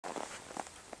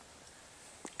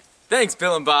Thanks,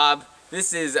 Bill and Bob.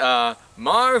 This is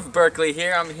Marv Berkeley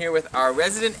here. I'm here with our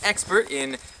resident expert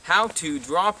in how to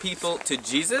draw people to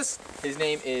Jesus. His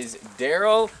name is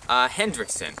Daryl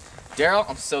Hendrickson. Daryl,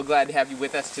 I'm so glad to have you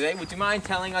with us today. Would you mind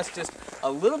telling us just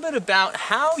a little bit about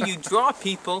how you draw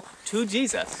people to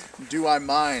Jesus? Do I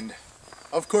mind?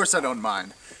 Of course I don't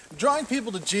mind. Drawing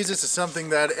people to Jesus is something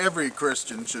that every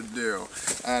Christian should do.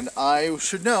 And I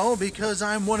should know because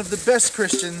I'm one of the best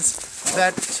Christians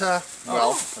that,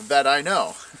 that I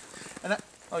know. And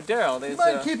oh, Daryl, there's... You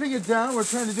mind keeping it down? We're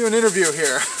trying to do an interview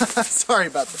here. Sorry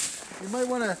about that. You might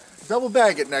want to double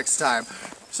bag it next time.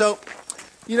 So,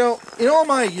 you know, in all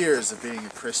my years of being a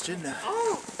Christian,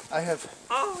 I have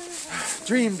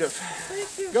dreamed of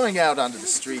going out onto the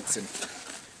streets and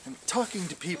talking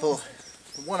to people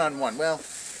one-on-one. Well,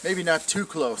 maybe not too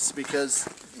close, because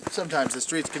sometimes the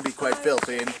streets can be quite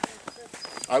filthy, and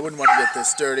I wouldn't want to get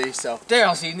this dirty, so...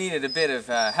 Daryl, she needed a bit of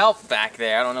help back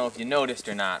there. I don't know if you noticed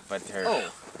or not, but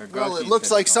her well, it looks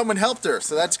like someone helped her,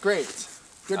 so that's great.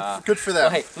 Good for them.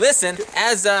 Well, hey, listen,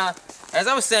 as I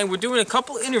was saying, we're doing a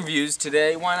couple interviews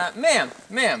today. Why not? Ma'am,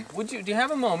 do you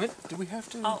have a moment? Do we have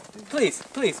to? Oh, please.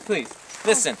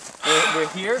 Listen, we're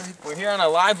here on a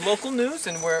live local news,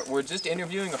 and we're just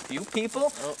interviewing a few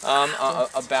people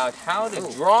about how to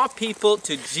draw people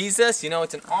to Jesus. You know,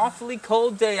 it's an awfully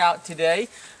cold day out today.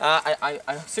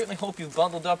 I certainly hope you've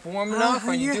bundled up warm enough.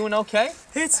 Are you doing okay?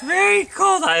 It's very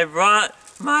cold. I brought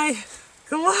my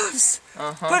gloves,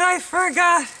 but I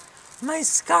forgot my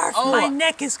scarf. My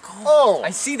neck is cold. Oh,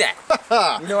 I see that.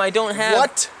 You know, I don't have...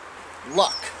 What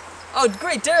luck. Oh,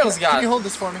 great, Daryl's got it. Can you hold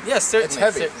this for me? Yes, certainly. It's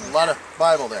heavy. Certainly. A lot of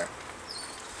Bible there.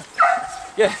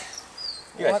 Yeah.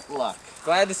 What luck.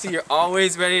 Glad to see you're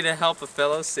always ready to help a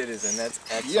fellow citizen. That's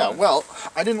excellent. Yeah, well,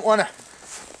 I didn't want to...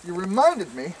 You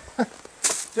reminded me.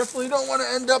 Definitely don't want to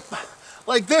end up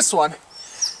like this one.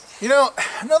 You know,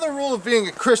 another rule of being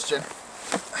a Christian,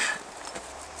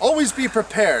 always be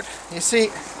prepared. You see,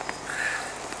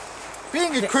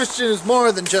 being a Christian is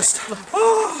more than just,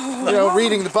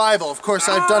 reading the Bible. Of course,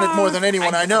 I've done it more than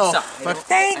anyone I know. But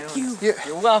thank you. You're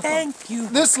welcome. Thank you.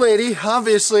 This lady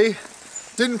obviously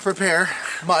didn't prepare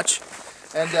much,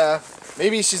 and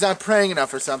maybe she's not praying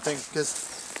enough or something, because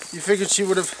you figured she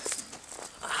would have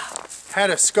had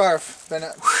a scarf, been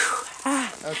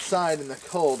outside in the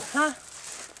cold.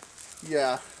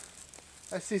 Yeah.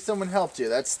 I see someone helped you.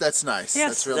 That's nice. Yes.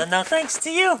 That's really... No, thanks to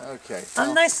you. Okay.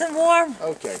 I'm nice and warm.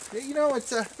 Okay. You know, it's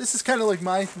this is kind of like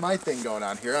my thing going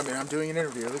on here. I mean, I'm doing an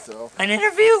interview, so. An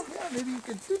interview? Yeah, maybe you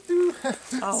could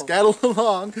scattle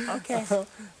along. Okay.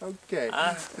 Okay.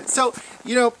 So,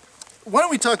 you know, why don't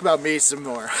we talk about me some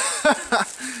more?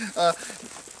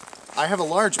 I have a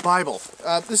large Bible.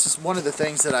 This is one of the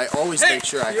things that I always make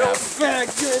sure I have.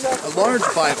 A large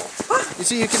Bible. You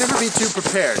see, you can never be too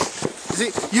prepared. You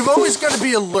see, you've always got to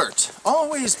be alert.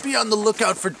 Always be on the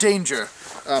lookout for danger.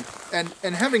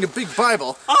 And having a big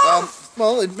Bible,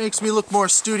 well, it makes me look more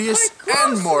studious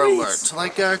and more alert.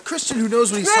 Like a Christian who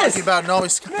knows what he's talking about and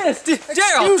always... Miss,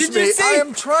 Daryl, did you see? I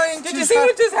am trying to... Did you see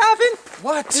what just happened?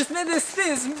 What?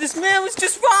 This man was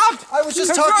just robbed. I was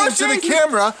just talking to the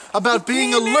camera about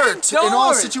being alert in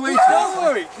all situations. Don't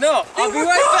worry. No, I'll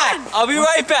be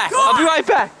right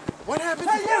back. What happened?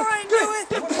 I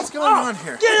knew it. What's going on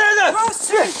here? Get out of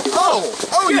the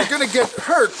Oh, you're gonna get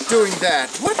hurt doing that.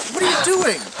 What are you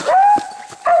doing?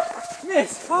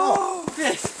 Miss.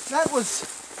 Miss. That was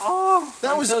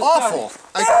so awful.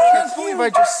 sorry. I can't believe I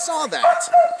just saw that.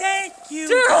 Thank you.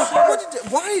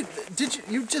 Daryl. Why did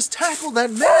you just tackle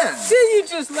that man? Did you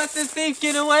just let the thief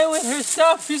get away with her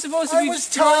stuff? You're supposed to be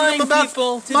telling him about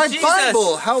people to my Jesus.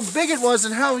 Bible, how big it was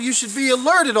and how you should be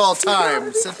alert at all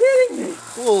times. You're kidding me.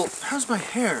 Well, how's my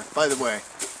hair, by the way?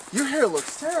 Your hair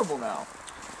looks terrible now.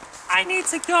 I need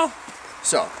to go.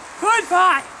 So.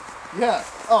 Goodbye. Yeah.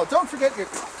 Oh, don't forget your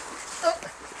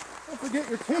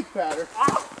cake batter.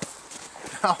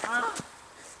 Now,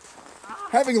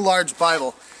 having a large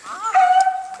Bible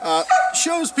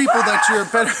shows people that you're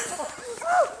better.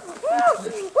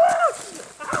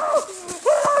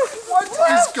 What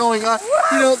is going on?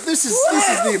 You know, this is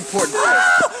the important thing.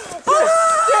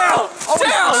 Daryl!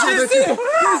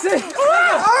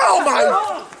 Oh my!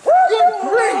 Good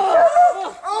grief!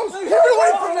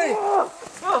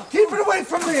 Oh, keep it away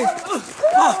from me!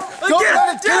 Don't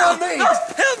let it get on me!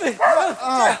 Help me!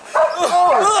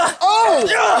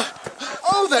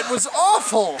 Oh, that was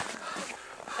awful!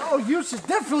 Oh, you should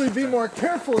definitely be more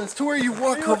careful as to where you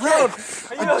walk around.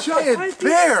 A giant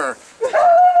bear!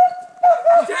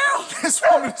 Daryl! This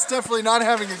woman is definitely not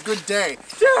having a good day.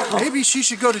 Daryl! Maybe she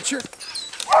should go to church.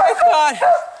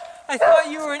 I thought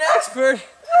you were an expert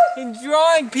in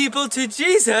drawing people to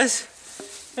Jesus.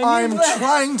 I'm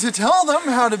trying to tell them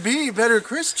how to be better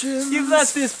Christians. You've let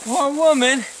this poor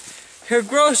woman, her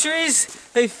groceries,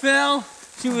 they fell.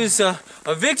 She was a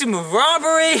victim of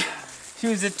robbery. She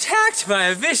was attacked by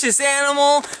a vicious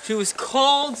animal. She was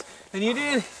cold, and you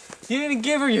didn't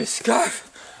give her your scarf.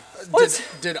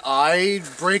 Did I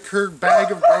break her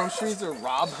bag of groceries or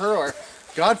rob her or,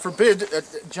 God forbid,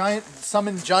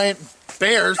 summon giant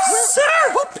bears? Sir!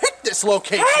 Who picked this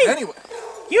location anyway?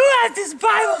 You have this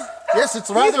Bible. Yes, it's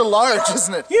rather large,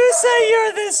 isn't it? You say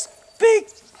you're this big,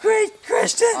 great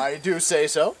Christian. I do say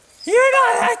so. You're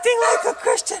not acting like a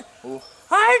Christian. Ooh.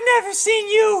 I've never seen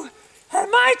you at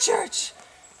my church.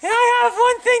 And I have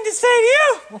one thing to say to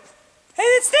you. And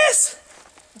it's this.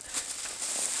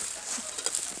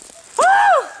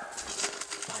 Oh!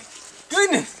 My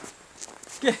goodness!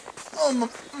 Oh,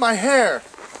 my hair.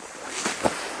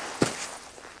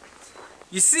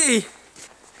 You see,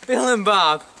 Bill and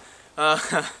Bob,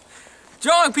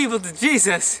 drawing people to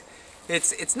Jesus,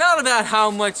 it's not about how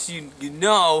much you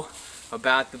know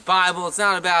about the Bible. It's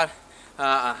not about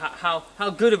how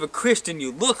good of a Christian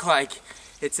you look like.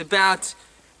 It's about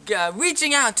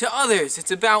reaching out to others.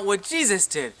 It's about what Jesus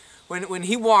did. When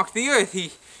he walked the earth,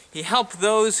 he helped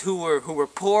those who were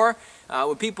poor,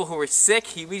 with people who were sick.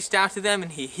 He reached out to them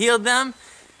and he healed them.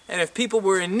 And if people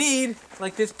were in need,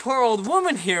 like this poor old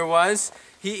woman here was,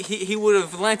 he would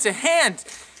have lent a hand.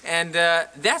 And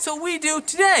that's what we do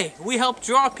today. We help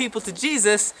draw people to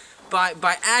Jesus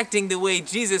by acting the way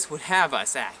Jesus would have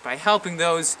us act, by helping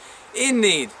those in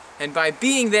need, and by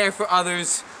being there for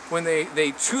others when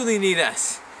they truly need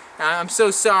us. I'm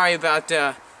so sorry about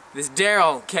this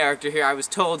Daryl character here. I was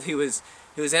told he was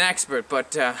an expert,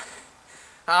 but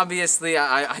obviously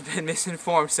I've been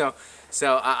misinformed. So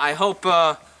I hope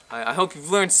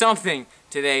you've learned something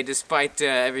today, despite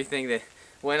everything that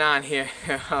went on here.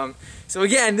 So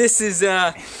again, this is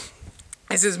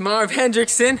Marv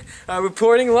Hendrickson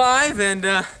reporting live,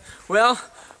 and well,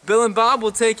 Bill and Bob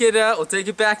will take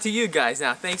it back to you guys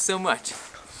now. Thanks so much.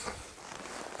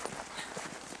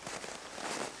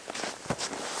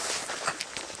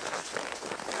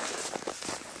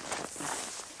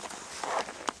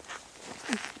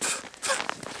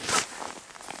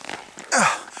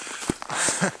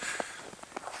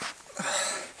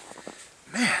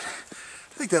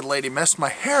 I think that lady messed my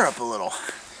hair up a little.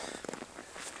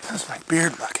 How's my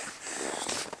beard look?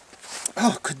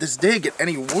 Oh, could this day get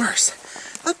any worse?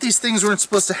 I thought these things weren't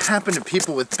supposed to happen to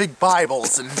people with big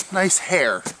Bibles and nice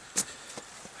hair.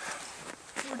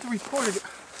 Where'd the reporter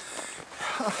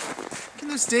go? Can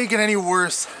this day get any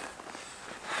worse?